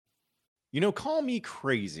Call me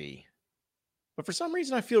crazy, but for some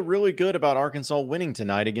reason I feel really good about Arkansas winning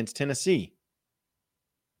tonight against Tennessee.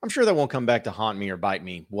 I'm sure that won't come back to haunt me or bite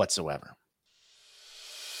me whatsoever.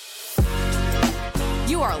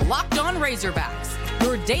 You are Locked On Razorbacks,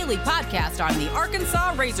 your daily podcast on the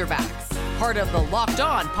Arkansas Razorbacks, part of the Locked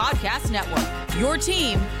On Podcast Network, your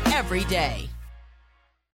team every day.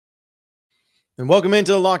 And welcome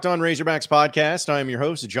into the Locked On Razorbacks podcast. I am your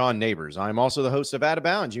host, John Neighbors. I'm also the host of Out of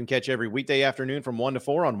Bounds. You can catch every weekday afternoon from 1 to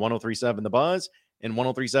 4 on 103.7 The Buzz and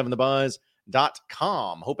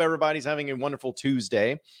 103.7thebuzz.com. Hope everybody's having a wonderful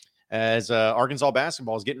Tuesday as Arkansas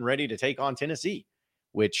basketball is getting ready to take on Tennessee,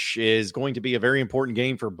 which is going to be a very important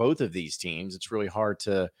game for both of these teams. It's really hard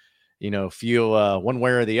to, feel one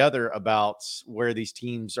way or the other about where these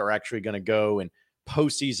teams are actually going to go in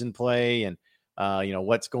postseason play and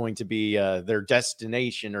what's going to be their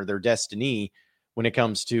destination or their destiny when it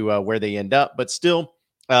comes to where they end up. But still,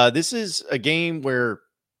 this is a game where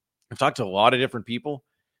I've talked to a lot of different people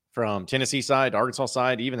from Tennessee side, Arkansas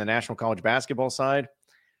side, even the National College Basketball side.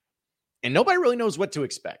 And nobody really knows what to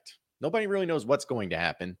expect. Nobody really knows what's going to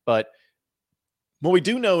happen. But what we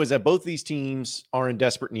do know is that both these teams are in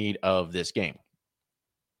desperate need of this game.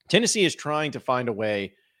 Tennessee is trying to find a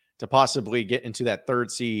way to possibly get into that third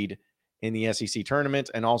seed in the SEC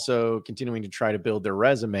tournament, and also continuing to try to build their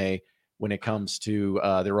resume when it comes to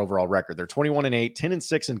their overall record. They're 21-8,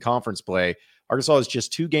 10-6 in conference play. Arkansas is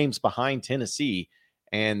just 2 games behind Tennessee,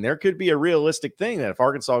 and there could be a realistic thing that if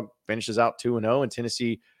Arkansas finishes out 2-0 and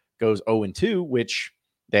Tennessee goes 0-2, which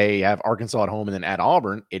they have Arkansas at home and then at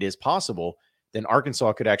Auburn, it is possible, then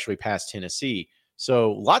Arkansas could actually pass Tennessee.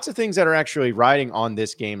 So lots of things that are actually riding on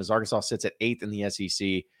this game as Arkansas sits at 8th in the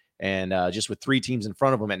SEC. And just with 3 teams in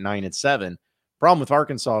front of them at 9-7, problem with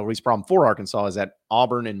Arkansas, at least problem for Arkansas, is that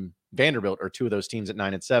Auburn and Vanderbilt are 2 of those teams at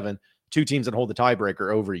 9-7, 2 teams that hold the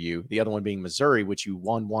tiebreaker over you. The other one being Missouri, which you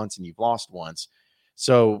won once and you've lost once.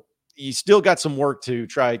 So you still got some work to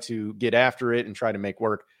try to get after it and try to make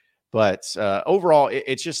work. But overall,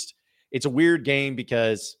 it's a weird game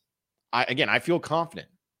because I feel confident.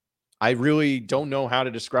 I really don't know how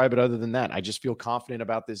to describe it other than that. I just feel confident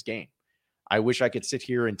about this game. I wish I could sit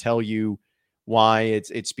here and tell you why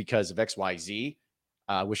it's because of XYZ.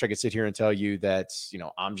 I wish I could sit here and tell you that,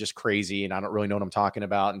 I'm just crazy and I don't really know what I'm talking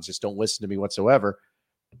about and just don't listen to me whatsoever.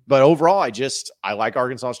 But overall, I like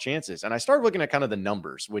Arkansas's chances. And I started looking at kind of the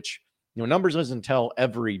numbers, which, numbers doesn't tell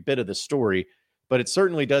every bit of the story, but it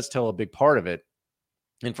certainly does tell a big part of it.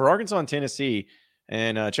 And for Arkansas and Tennessee,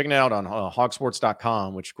 and checking it out on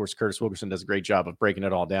hogsports.com, which of course Curtis Wilkerson does a great job of breaking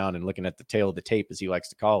it all down and looking at the tail of the tape, as he likes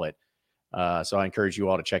to call it. So I encourage you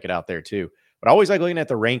all to check it out there too. But I always like looking at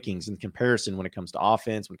the rankings and comparison when it comes to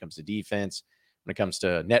offense, when it comes to defense, when it comes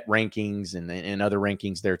to net rankings and other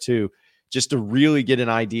rankings there too, just to really get an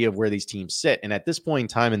idea of where these teams sit. And at this point in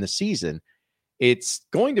time in the season, it's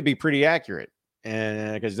going to be pretty accurate.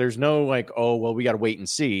 And because there's no we got to wait and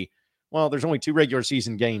see. Well, there's only 2 regular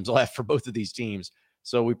season games left for both of these teams.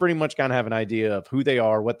 So we pretty much kind of have an idea of who they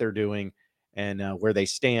are, what they're doing, and where they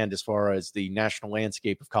stand as far as the national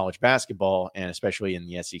landscape of college basketball, and especially in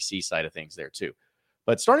the SEC side of things there too.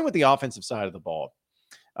 But starting with the offensive side of the ball,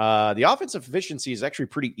 the offensive efficiency is actually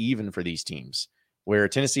pretty even for these teams, where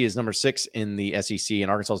Tennessee is number 6 in the SEC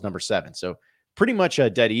and Arkansas is number 7. So pretty much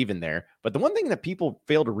dead even there. But the one thing that people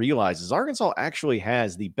fail to realize is Arkansas actually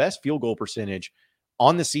has the best field goal percentage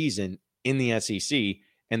on the season in the SEC,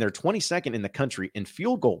 and they're 22nd in the country in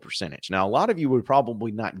field goal percentage. Now, a lot of you would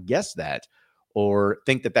probably not guess that or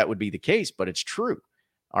think that would be the case, but it's true.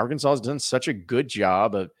 Arkansas has done such a good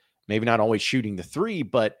job of maybe not always shooting the 3,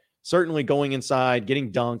 but certainly going inside,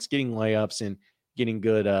 getting dunks, getting layups, and getting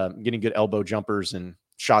good elbow jumpers and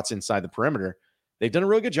shots inside the perimeter. They've done a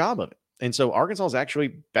really good job of it. And so Arkansas is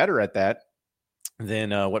actually better at that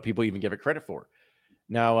than what people even give it credit for.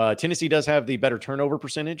 Now, Tennessee does have the better turnover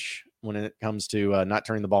percentage when it comes to not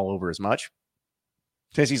turning the ball over as much.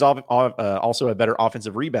 Tennessee's also a better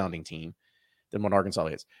offensive rebounding team than what Arkansas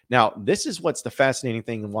is. Now, this is what's the fascinating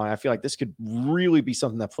thing and why I feel like this could really be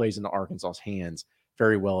something that plays into Arkansas's hands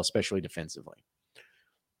very well, especially defensively.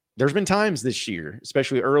 There's been times this year,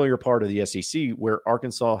 especially earlier part of the SEC, where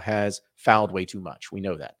Arkansas has fouled way too much. We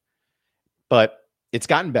know that. But it's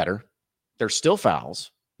gotten better. There's still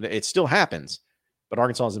fouls. It still happens, but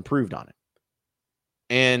Arkansas has improved on it.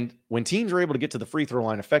 And when teams are able to get to the free throw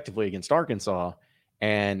line effectively against Arkansas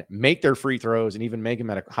and make their free throws and even make them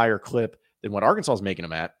at a higher clip than what Arkansas is making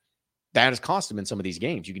them at, that has cost them in some of these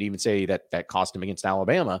games. You could even say that cost them against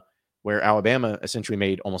Alabama, where Alabama essentially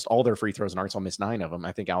made almost all their free throws and Arkansas missed 9 of them.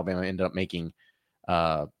 I think Alabama ended up making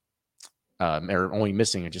or only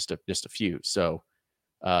missing just a few. So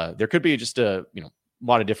there could be just a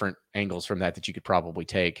lot of different angles from that you could probably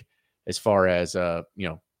take as far as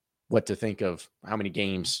what to think of how many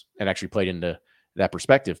games it actually played into that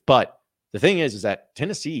perspective. But the thing is that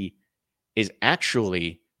Tennessee is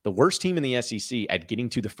actually the worst team in the SEC at getting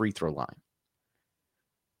to the free throw line,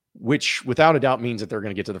 which without a doubt means that they're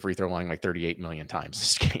going to get to the free throw line like 38 million times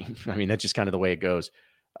this game. I mean, that's just kind of the way it goes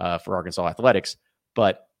for Arkansas athletics.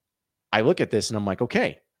 But I look at this and I'm like,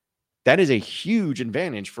 okay, that is a huge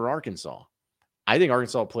advantage for Arkansas. I think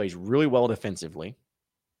Arkansas plays really well defensively.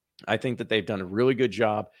 I think that they've done a really good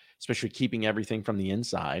job, especially keeping everything from the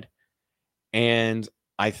inside. And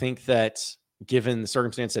I think that given the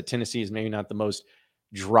circumstance that Tennessee is maybe not the most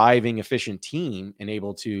driving, efficient team and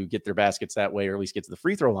able to get their baskets that way, or at least get to the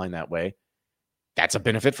free throw line that way, that's a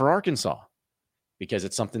benefit for Arkansas, because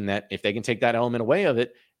it's something that if they can take that element away of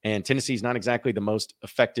it, and Tennessee's not exactly the most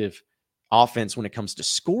effective offense when it comes to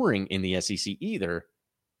scoring in the SEC either,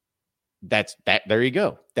 there you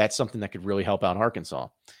go. That's something that could really help out Arkansas.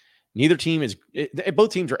 Both teams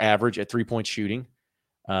are average at 3-point shooting.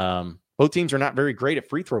 Both teams are not very great at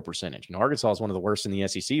free throw percentage. Arkansas is one of the worst in the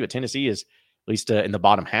SEC, but Tennessee is at least in the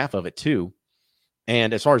bottom half of it too.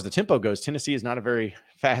 And as far as the tempo goes, Tennessee is not a very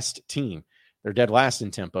fast team. They're dead last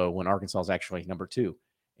in tempo when Arkansas is actually number 2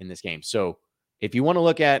 in this game. So if you want to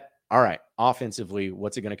look at, all right, offensively,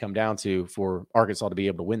 what's it going to come down to for Arkansas to be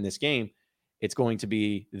able to win this game? It's going to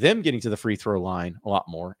be them getting to the free throw line a lot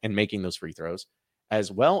more and making those free throws,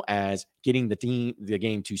 as well as getting the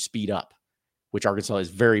game to speed up, which Arkansas is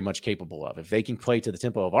very much capable of. If they can play to the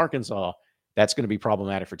tempo of Arkansas, that's going to be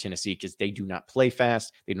problematic for Tennessee, because they do not play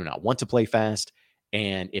fast. They do not want to play fast.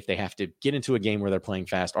 And if they have to get into a game where they're playing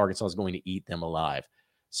fast, Arkansas is going to eat them alive.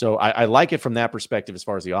 So I like it from that perspective as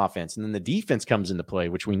far as the offense. And then the defense comes into play,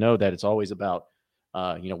 which we know that it's always about,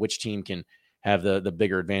 which team can have the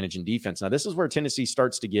bigger advantage in defense. Now, this is where Tennessee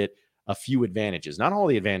starts to get a few advantages. Not all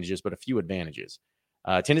the advantages, but a few advantages.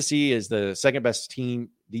 Tennessee is the second best team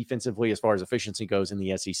defensively as far as efficiency goes in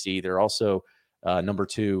the SEC. They're also number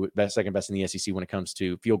 2, second best in the SEC when it comes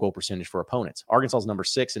to field goal percentage for opponents. Arkansas is number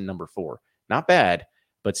 6 and number 4. Not bad,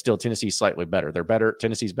 but still Tennessee's slightly better.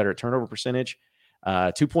 Tennessee's better at turnover percentage.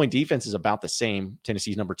 2-point defense is about the same.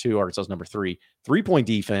 Tennessee's number 2, Arkansas's number 3. 3-point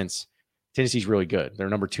defense, Tennessee's really good. They're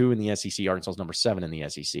number 2 in the SEC. Arkansas's number 7 in the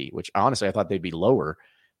SEC, which honestly I thought they'd be lower,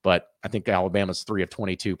 but I think Alabama's 3 of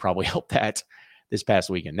 22 probably helped that this past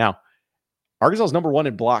weekend. Now, Arkansas's number 1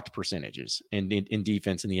 in blocked percentages in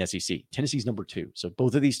defense in the SEC. Tennessee's number 2. So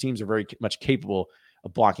both of these teams are very much capable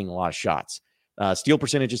of blocking a lot of shots. Steal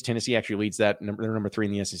percentages, Tennessee actually leads that. They're number 3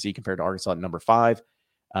 in the SEC compared to Arkansas at number 5.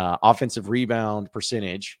 Offensive rebound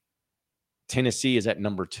percentage, Tennessee is at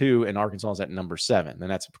number 2 and Arkansas is at number 7. And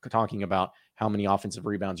that's talking about how many offensive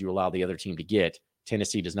rebounds you allow the other team to get.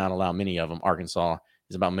 Tennessee does not allow many of them. Arkansas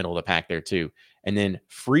is about middle of the pack there too. And then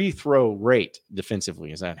free throw rate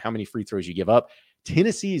defensively, is that how many free throws you give up.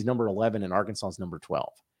 Tennessee is number 11 and Arkansas is number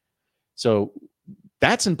 12. So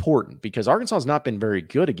that's important, because Arkansas has not been very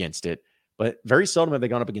good against it, but very seldom have they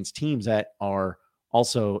gone up against teams that are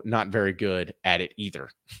also not very good at it either.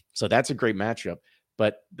 So that's a great matchup.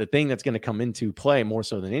 But the thing that's going to come into play more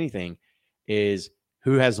so than anything is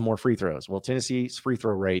who has the more free throws. Well, Tennessee's free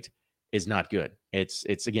throw rate is not good. It's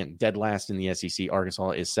again, dead last in the SEC.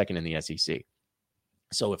 Arkansas is second in the SEC.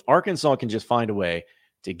 So if Arkansas can just find a way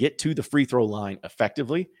to get to the free throw line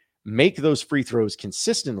effectively, make those free throws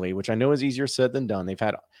consistently, which I know is easier said than done. They've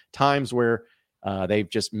had times where they've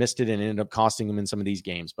just missed it and ended up costing them in some of these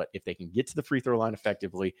games. But if they can get to the free throw line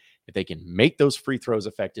effectively, if they can make those free throws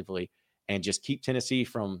effectively, and just keep Tennessee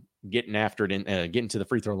from getting after it and getting to the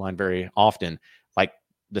free throw line very often, like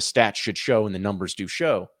the stats should show and the numbers do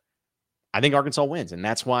show, I think Arkansas wins. And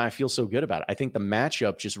that's why I feel so good about it. I think the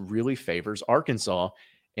matchup just really favors Arkansas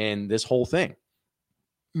in this whole thing.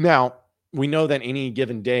 Now, we know that any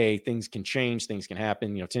given day, things can change, things can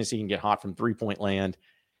happen. Tennessee can get hot from 3-point land.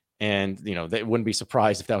 And, they wouldn't be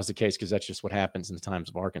surprised if that was the case, because that's just what happens in the times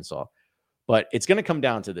of Arkansas. But it's going to come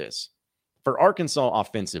down to this. For Arkansas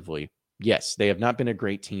offensively, yes, they have not been a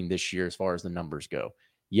great team this year as far as the numbers go.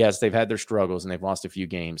 Yes, they've had their struggles and they've lost a few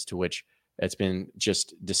games, to which it's been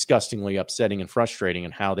just disgustingly upsetting and frustrating,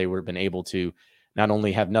 and how they would have been able to not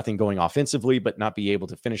only have nothing going offensively, but not be able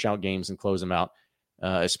to finish out games and close them out,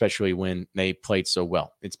 especially when they played so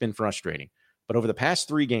well. It's been frustrating. But over the past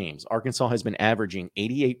 3 games, Arkansas has been averaging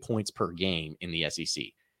 88 points per game in the SEC.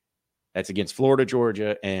 That's against Florida,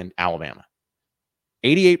 Georgia, and Alabama.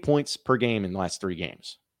 88 points per game in the last 3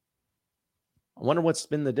 games. I wonder what's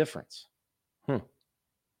been the difference.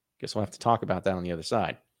 Guess we'll have to talk about that on the other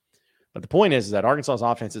side. But the point is that Arkansas's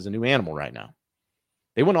offense is a new animal right now.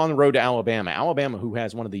 They went on the road to Alabama. Alabama, who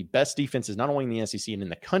has one of the best defenses, not only in the SEC and in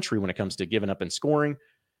the country when it comes to giving up and scoring,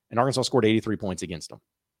 and Arkansas scored 83 points against them.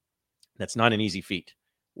 That's not an easy feat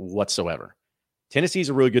whatsoever. Tennessee's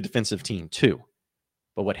a really good defensive team too.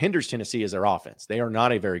 But what hinders Tennessee is their offense. They are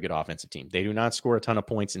not a very good offensive team. They do not score a ton of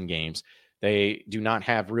points in games. They do not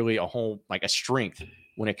have really a strength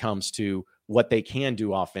when it comes to what they can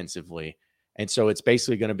do offensively. And so it's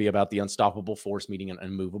basically going to be about the unstoppable force meeting an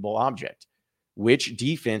unmovable object. Which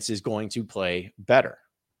defense is going to play better?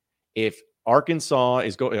 If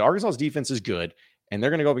Arkansas's defense is good, and they're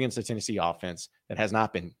going to go up against the Tennessee offense that has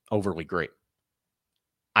not been overly great.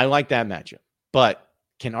 I like that matchup. But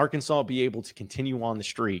can Arkansas be able to continue on the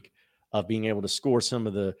streak of being able to score some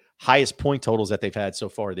of the highest point totals that they've had so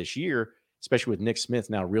far this year, especially with Nick Smith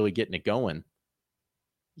now really getting it going?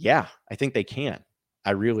 Yeah, I think they can.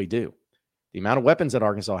 I really do. The amount of weapons that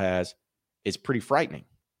Arkansas has is pretty frightening.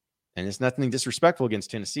 And it's nothing disrespectful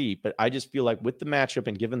against Tennessee, but I just feel like with the matchup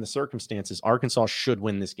and given the circumstances, Arkansas should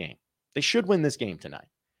win this game. They should win this game tonight.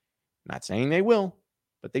 Not saying they will,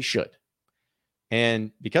 but they should.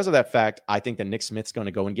 And because of that fact, I think that Nick Smith's going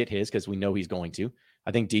to go and get his because we know he's going to.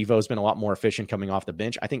 I think Devo's been a lot more efficient coming off the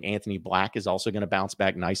bench. I think Anthony Black is also going to bounce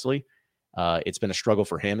back nicely. It's been a struggle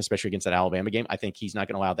for him, especially against that Alabama game. I think he's not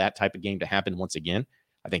going to allow that type of game to happen once again.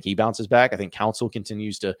 I think he bounces back. I think Council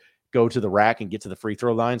continues to go to the rack and get to the free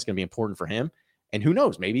throw line. It's going to be important for him. And who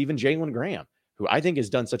knows, maybe even Jalen Graham, who I think has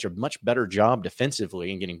done such a much better job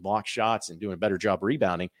defensively and getting block shots and doing a better job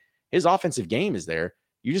rebounding. His offensive game is there.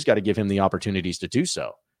 You just got to give him the opportunities to do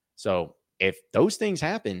so. So if those things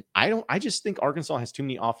happen, I just think Arkansas has too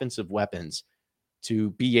many offensive weapons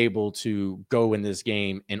to be able to go in this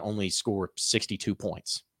game and only score 62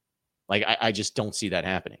 points. Like, I just don't see that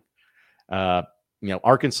happening.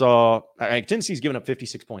 Arkansas, Tennessee's giving up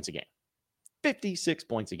 56 points a game. 56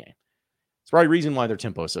 points a game. It's probably the reason why their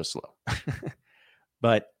tempo is so slow.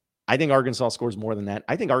 But I think Arkansas scores more than that.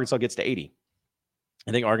 I think Arkansas gets to 80.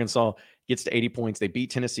 I think Arkansas gets to 80 points. They beat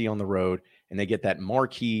Tennessee on the road, and they get that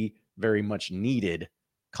marquee, very much needed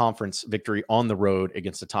conference victory on the road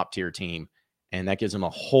against a top-tier team. And that gives them a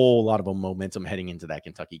whole lot of momentum heading into that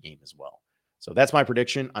Kentucky game as well. So that's my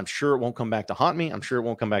prediction. I'm sure it won't come back to haunt me. I'm sure it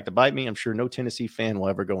won't come back to bite me. I'm sure no Tennessee fan will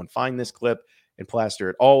ever go and find this clip and plaster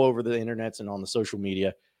it all over the internets and on the social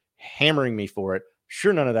media, hammering me for it.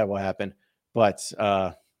 Sure, none of that will happen. But,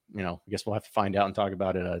 I guess we'll have to find out and talk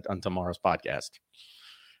about it on tomorrow's podcast.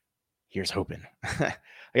 Here's hoping. I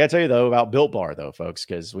got to tell you, though, about Built Bar, though, folks,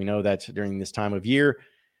 because we know that during this time of year,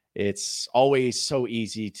 it's always so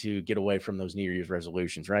easy to get away from those New Year's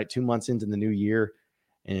resolutions, right? 2 months into the new year,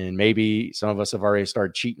 and maybe some of us have already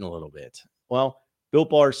started cheating a little bit. Well, Built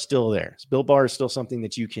Bar is still there. Built Bar is still something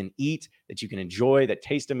that you can eat, that you can enjoy, that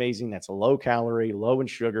tastes amazing, that's low calorie, low in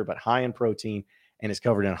sugar, but high in protein, and is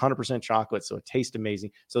covered in 100% chocolate, so it tastes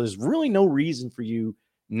amazing. So there's really no reason for you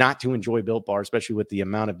not to enjoy Built Bar, especially with the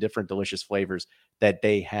amount of different delicious flavors that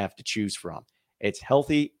they have to choose from. It's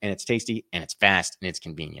healthy, and it's tasty, and it's fast, and it's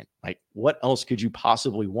convenient. Like, what else could you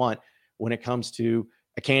possibly want when it comes to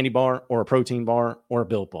a candy bar or a protein bar or a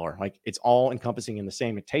Built Bar? Like, it's all encompassing in the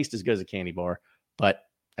same. It tastes as good as a candy bar, but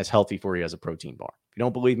as healthy for you as a protein bar. If you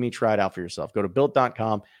don't believe me, try it out for yourself. Go to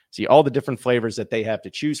Built.com, see all the different flavors that they have to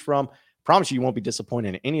choose from. Promise you won't be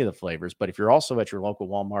disappointed in any of the flavors, but if you're also at your local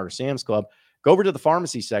Walmart or Sam's Club, go over to the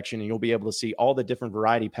pharmacy section and you'll be able to see all the different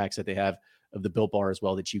variety packs that they have of the Built Bar as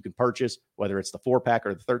well that you can purchase, whether it's the 4-pack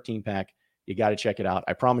or the 13-pack. You got to check it out.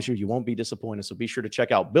 I promise you won't be disappointed. So be sure to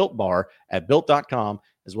check out Built Bar at Built.com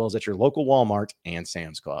as well as at your local Walmart and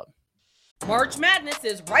Sam's Club. March Madness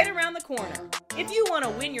is right around the corner. If you want to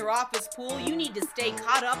win your office pool, you need to stay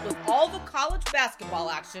caught up with all the college basketball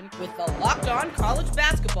action with the Locked On College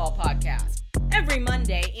Basketball Podcast. Every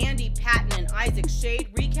Monday, Andy Patton and Isaac Shade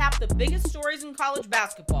recap the biggest stories in college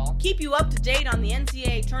basketball, keep you up to date on the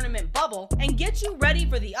NCAA tournament bubble, and get you ready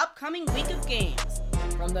for the upcoming week of games.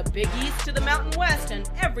 From the Big East to the Mountain West and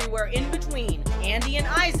everywhere in between, Andy and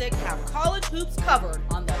Isaac have college hoops covered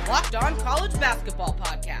on the Locked On College Basketball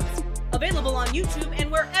Podcast. Available on YouTube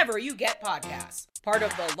and wherever you get podcasts. Part of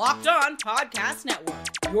the Locked On Podcast Network.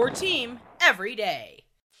 Your team every day.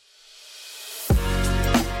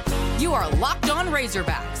 You are Locked On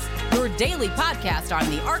Razorbacks, your daily podcast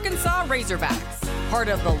on the Arkansas Razorbacks. Part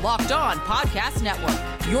of the Locked On Podcast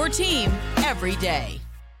Network. Your team every day.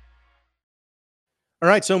 All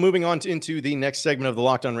right, so moving on into the next segment of the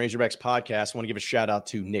Locked On Razorbacks podcast, I want to give a shout out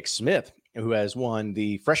to Nick Smith, who has won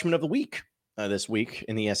the Freshman of the Week this week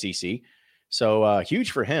in the SEC. So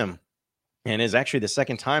huge for him, and is actually the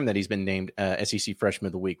second time that he's been named SEC Freshman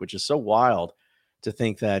of the Week, which is so wild to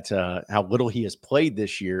think that how little he has played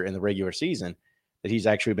this year in the regular season, that he's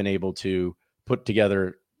actually been able to put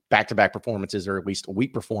together back-to-back performances, or at least a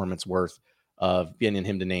week performance worth of getting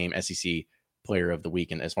him to name SEC Player of the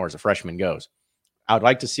Week. And as far as a freshman goes, I would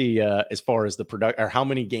like to see as far as the product or how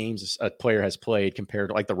many games a player has played compared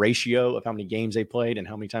to like the ratio of how many games they played and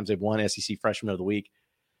how many times they've won SEC Freshman of the Week.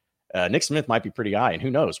 Nick Smith might be pretty high, and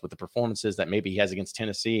who knows, with the performances that maybe he has against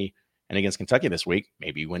Tennessee and against Kentucky this week,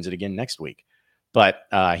 maybe he wins it again next week. But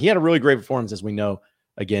he had a really great performance, as we know,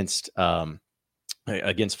 against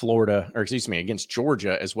Florida, or excuse me, against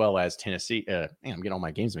Georgia, as well as Tennessee. Man, I'm getting all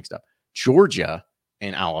my games mixed up. Georgia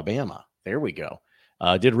and Alabama. There we go.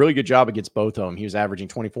 Did a really good job against both of them. He was averaging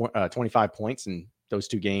 25 points in those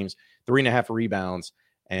two games, 3.5 rebounds,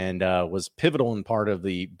 and was pivotal in part of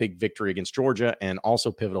the big victory against Georgia, and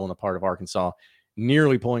also pivotal in the part of Arkansas,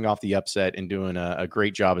 nearly pulling off the upset and doing a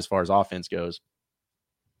great job as far as offense goes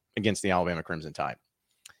against the Alabama Crimson Tide.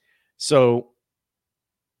 So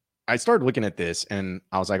I started looking at this, and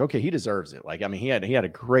I was like, okay, he deserves it. Like, I mean, he had a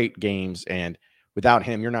great games, and without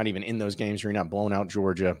him, you're not even in those games. You're not blowing out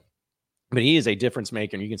Georgia. But he is a difference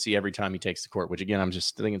maker, and you can see every time he takes the court, which, again, I'm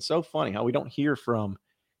just thinking it's so funny how we don't hear from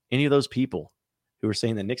any of those people who are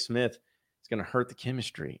saying that Nick Smith is going to hurt the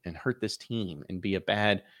chemistry and hurt this team and be a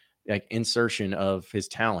bad insertion of his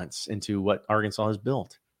talents into what Arkansas has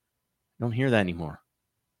built. I don't hear that anymore.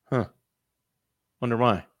 Huh. Wonder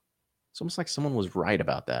why. It's almost like someone was right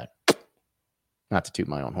about that. Not to toot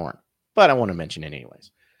my own horn, but I want to mention it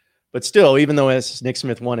anyways. But still, even though Nick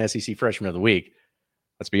Smith won SEC Freshman of the Week,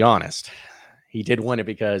 let's be honest, he did win it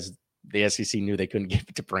because the SEC knew they couldn't give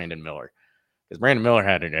it to Brandon Miller. Because Brandon Miller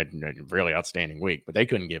had a really outstanding week, but they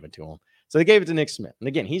couldn't give it to him. So they gave it to Nick Smith. And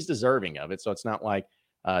again, he's deserving of it, so it's not like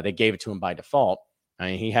they gave it to him by default.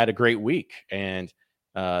 I mean, he had a great week. And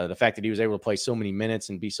the fact that he was able to play so many minutes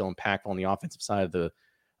and be so impactful on the offensive side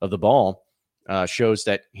of the ball shows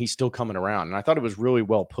that he's still coming around. And I thought it was really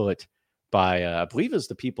well put by, I believe it's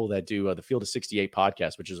the people that do the Field of 68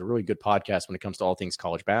 podcast, which is a really good podcast when it comes to all things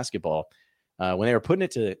college basketball. When they were putting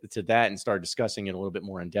it to that and started discussing it a little bit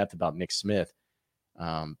more in depth about Nick Smith,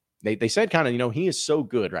 they said kind of, he is so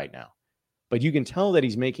good right now, but you can tell that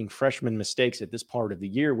he's making freshman mistakes at this part of the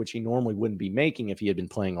year, which he normally wouldn't be making if he had been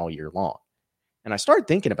playing all year long. And I started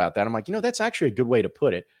thinking about that. I'm like, that's actually a good way to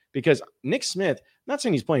put it, because Nick Smith, I'm not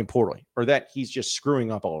saying he's playing poorly or that he's just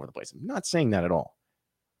screwing up all over the place. I'm not saying that at all.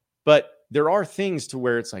 But there are things to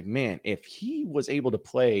where it's like, man, if he was able to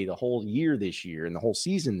play the whole year this year and the whole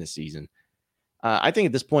season this season, I think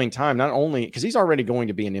at this point in time, not only because he's already going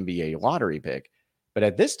to be an NBA lottery pick, but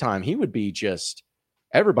at this time he would be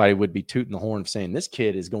everybody would be tooting the horn saying this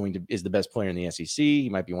kid is the best player in the SEC. He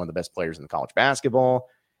might be one of the best players in the college basketball,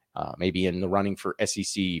 maybe in the running for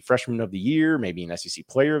SEC Freshman of the Year, maybe an SEC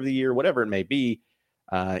Player of the Year, whatever it may be.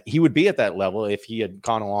 He would be at that level if he had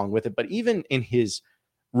gone along with it. But even in his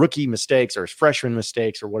rookie mistakes or his freshman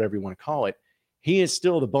mistakes or whatever you want to call it, he is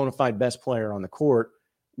still the bona fide best player on the court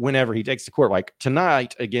whenever he takes the court. Like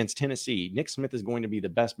tonight against Tennessee, Nick Smith is going to be the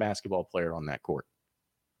best basketball player on that court.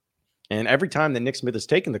 And every time that Nick Smith has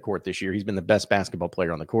taken the court this year, he's been the best basketball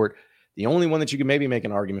player on the court. The only one that you could maybe make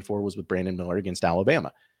an argument for was with Brandon Miller against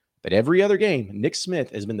Alabama. But every other game, Nick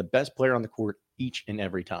Smith has been the best player on the court each and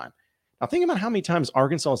every time. Now think about how many times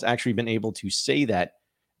Arkansas has actually been able to say that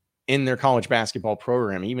in their college basketball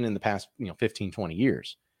program, even in the past 15, 20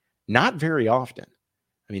 years. Not very often.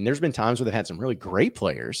 I mean, there's been times where they've had some really great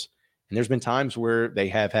players, and there's been times where they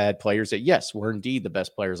have had players that, yes, were indeed the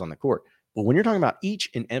best players on the court. But when you're talking about each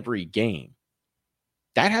and every game,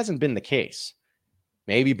 that hasn't been the case.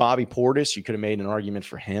 Maybe Bobby Portis, you could have made an argument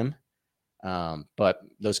for him. But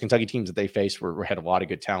those Kentucky teams that they faced had a lot of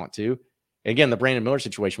good talent too. And again, the Brandon Miller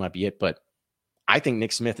situation might be it, but I think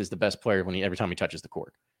Nick Smith is the best player every time he touches the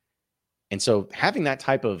court. And so having that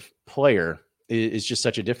type of player is just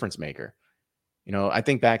such a difference maker. I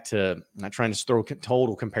think back to, I'm not trying to throw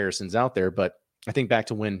total comparisons out there, but I think back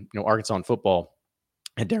to when, Arkansas in football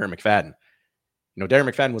had Darren McFadden. Darren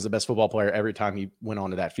McFadden was the best football player every time he went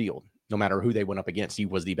onto that field. No matter who they went up against, he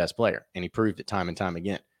was the best player, and he proved it time and time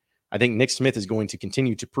again. I think Nick Smith is going to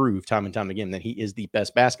continue to prove time and time again that he is the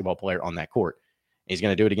best basketball player on that court. He's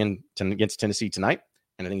going to do it again against Tennessee tonight,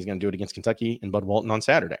 and I think he's going to do it against Kentucky and Bud Walton on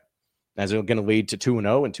Saturday. Is it going to lead to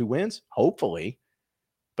 2-0 and 2 wins? Hopefully,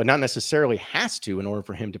 but not necessarily has to in order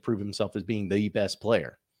for him to prove himself as being the best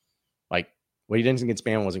player. Like what he did against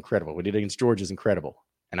Bama was incredible. What he did against Georgia is incredible.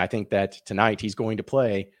 And I think that tonight he's going to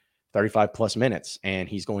play 35 plus minutes, and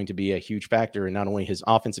he's going to be a huge factor in not only his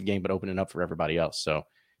offensive game, but opening up for everybody else. So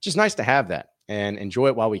just nice to have that and enjoy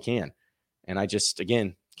it while we can. And I just,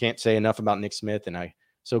 again, can't say enough about Nick Smith. And I'm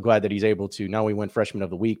so glad that he's able to not only win Freshman of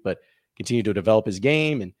the Week, but continue to develop his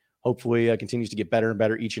game and hopefully continues to get better and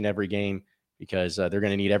better each and every game, because they're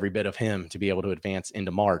going to need every bit of him to be able to advance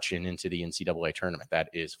into March and into the NCAA tournament. That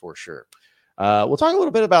is for sure. We'll talk a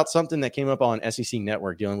little bit about something that came up on SEC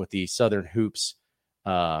Network dealing with the Southern Hoops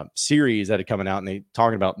series that had coming out, and they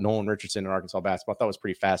talking about Nolan Richardson and Arkansas basketball. I thought it was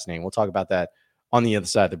pretty fascinating. We'll talk about that on the other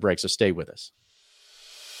side of the break, so stay with us.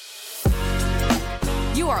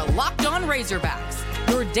 You are Locked On Razorbacks,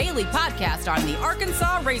 your daily podcast on the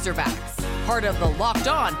Arkansas Razorbacks, part of the Locked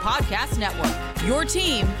On Podcast Network, your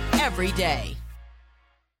team every day.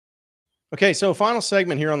 Okay, so final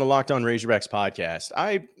segment here on the Locked On Razorbacks podcast.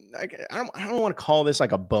 I don't want to call this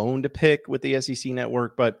like a bone to pick with the SEC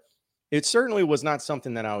Network, but it certainly was not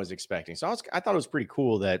something that I was expecting. So I thought it was pretty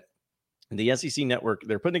cool that the SEC Network,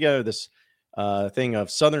 they're putting together this thing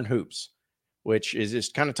of Southern Hoops, which is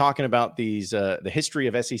just kind of talking about the history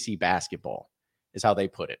of SEC basketball, is how they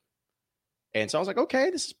put it. And so I was like, okay,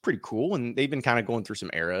 this is pretty cool. And they've been kind of going through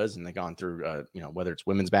some eras, and they've gone through, whether it's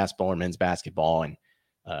women's basketball or men's basketball, and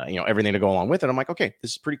everything to go along with it. I'm like, okay,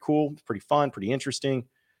 this is pretty cool, pretty fun, pretty interesting.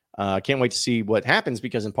 Can't wait to see what happens,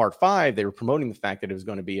 because in part 5, they were promoting the fact that it was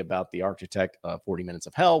going to be about the architect of 40 Minutes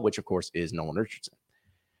of Hell, which of course is Nolan Richardson.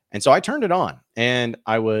 And so I turned it on and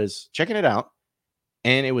I was checking it out,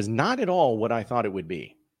 and it was not at all what I thought it would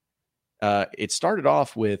be. It started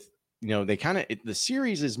off with, the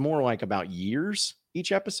series is more like about years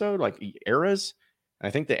each episode, like eras. And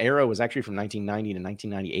I think the era was actually from 1990 to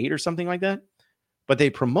 1998 or something like that. But they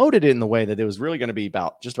promoted it in the way that it was really going to be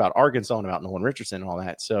about Arkansas and about Nolan Richardson and all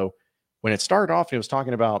that. So when it started off, it was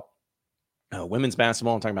talking about women's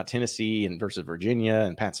basketball and talking about Tennessee and versus Virginia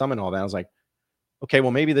and Pat Summitt and all that. I was like, okay,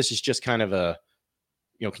 well, maybe this is just kind of a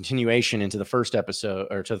continuation into the first episode,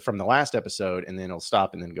 or from the last episode, and then it'll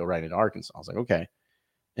stop and then go right into Arkansas. I was like, okay.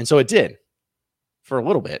 And so it did for a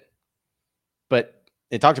little bit, but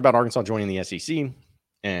it talked about Arkansas joining the SEC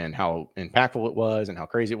and how impactful it was and how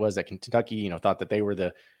crazy it was that Kentucky, thought that they were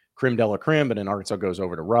the creme de la creme, but then Arkansas goes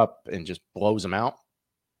over to Rupp and just blows them out.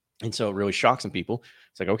 And so it really shocks some people.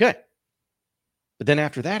 It's like, okay. But then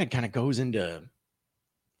after that, it kind of goes into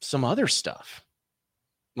some other stuff,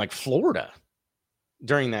 like Florida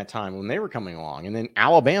during that time when they were coming along, and then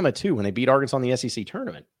Alabama too, when they beat Arkansas in the SEC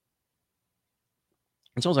tournament.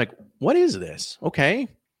 And so I was like, what is this? Okay.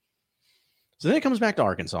 So then it comes back to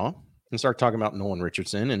Arkansas and start talking about Nolan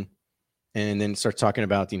Richardson, and then start talking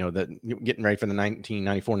about, getting ready for the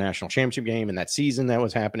 1994 national championship game and that season that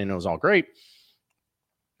was happening. It was all great.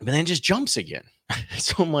 But then it just jumps again.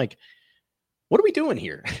 So I'm like, what are we doing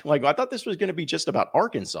here? Like, I thought this was going to be just about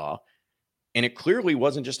Arkansas, and it clearly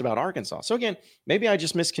wasn't just about Arkansas. So again, maybe I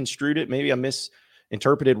just misconstrued it. Maybe I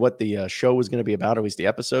misinterpreted what the show was going to be about, at least the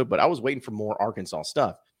episode, but I was waiting for more Arkansas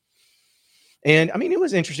stuff. And I mean, it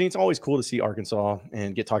was interesting. It's always cool to see Arkansas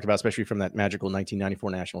and get talked about, especially from that magical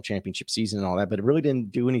 1994 national championship season and all that. But it really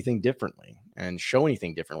didn't do anything differently and show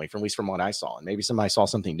anything differently, at least from what I saw. And maybe somebody saw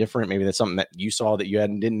something different. Maybe that's something that you saw that you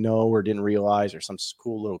didn't know or didn't realize, or some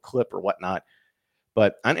cool little clip or whatnot.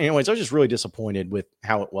 But anyways, I was just really disappointed with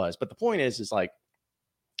how it was. But the point is like,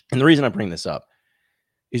 and the reason I bring this up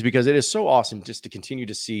is because it is so awesome just to continue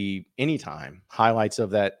to see anytime highlights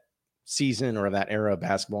of that season or that era of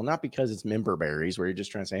basketball, not because it's member berries where you're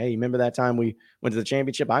just trying to say, hey, you remember that time we went to the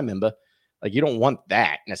championship? I remember. Like, you don't want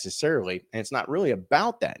that necessarily. And it's not really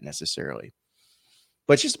about that necessarily,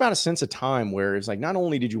 but it's just about a sense of time where it's like, not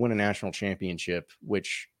only did you win a national championship,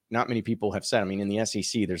 which not many people have said. I mean, in the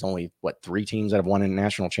SEC, there's only 3 teams that have won a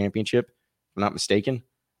national championship, if I'm not mistaken.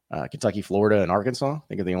 Kentucky, Florida, and Arkansas. I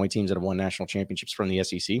think are the only teams that have won national championships from the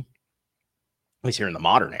SEC, at least here in the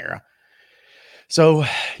modern era. So,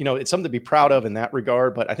 it's something to be proud of in that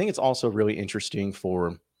regard, but I think it's also really interesting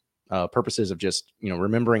for purposes of just,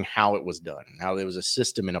 remembering how it was done, how there was a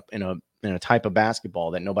system in a type of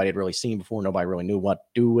basketball that nobody had really seen before. Nobody really knew what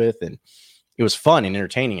to do with, and it was fun and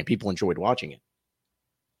entertaining, and people enjoyed watching it.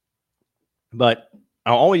 But I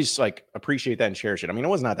always appreciate that and cherish it. I mean, it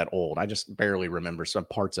was not that old. I just barely remember some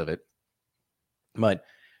parts of it, but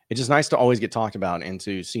it's just nice to always get talked about and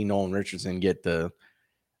to see Nolan Richardson get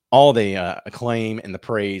all the acclaim and the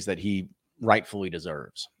praise that he rightfully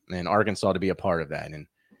deserves, and Arkansas to be a part of that. And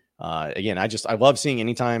again, I love seeing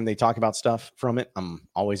anytime they talk about stuff from it. I'm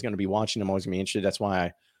always going to be watching. I'm always going to be interested. That's why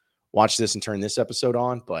I watched this and turned this episode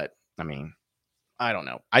on. But I mean, I don't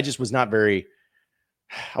know. I just was not very,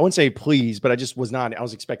 I wouldn't say pleased, but I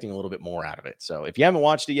was expecting a little bit more out of it. So if you haven't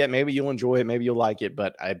watched it yet, maybe you'll enjoy it. Maybe you'll like it.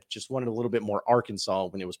 But I just wanted a little bit more Arkansas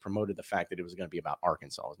when it was promoted. The fact that it was going to be about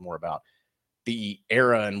Arkansas. It was more about the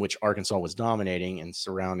era in which Arkansas was dominating and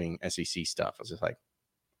surrounding SEC stuff. I was just like,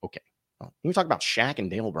 okay. Well, you talk about Shaq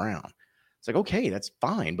and Dale Brown. It's like, okay, that's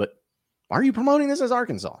fine. But why are you promoting this as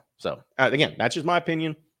Arkansas? So again, that's just my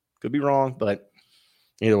opinion. Could be wrong, but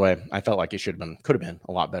either way, I felt like it could have been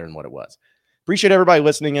a lot better than what it was. Appreciate everybody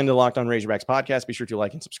listening into the Locked On Razorbacks podcast. Be sure to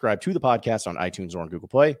like and subscribe to the podcast on iTunes or on Google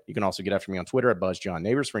Play. You can also get after me on Twitter at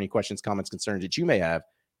BuzzJohnNeighbors for any questions, comments, concerns that you may have.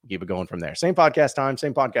 We'll keep it going from there. Same podcast time,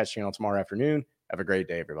 same podcast channel tomorrow afternoon. Have a great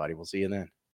day, everybody. We'll see you then.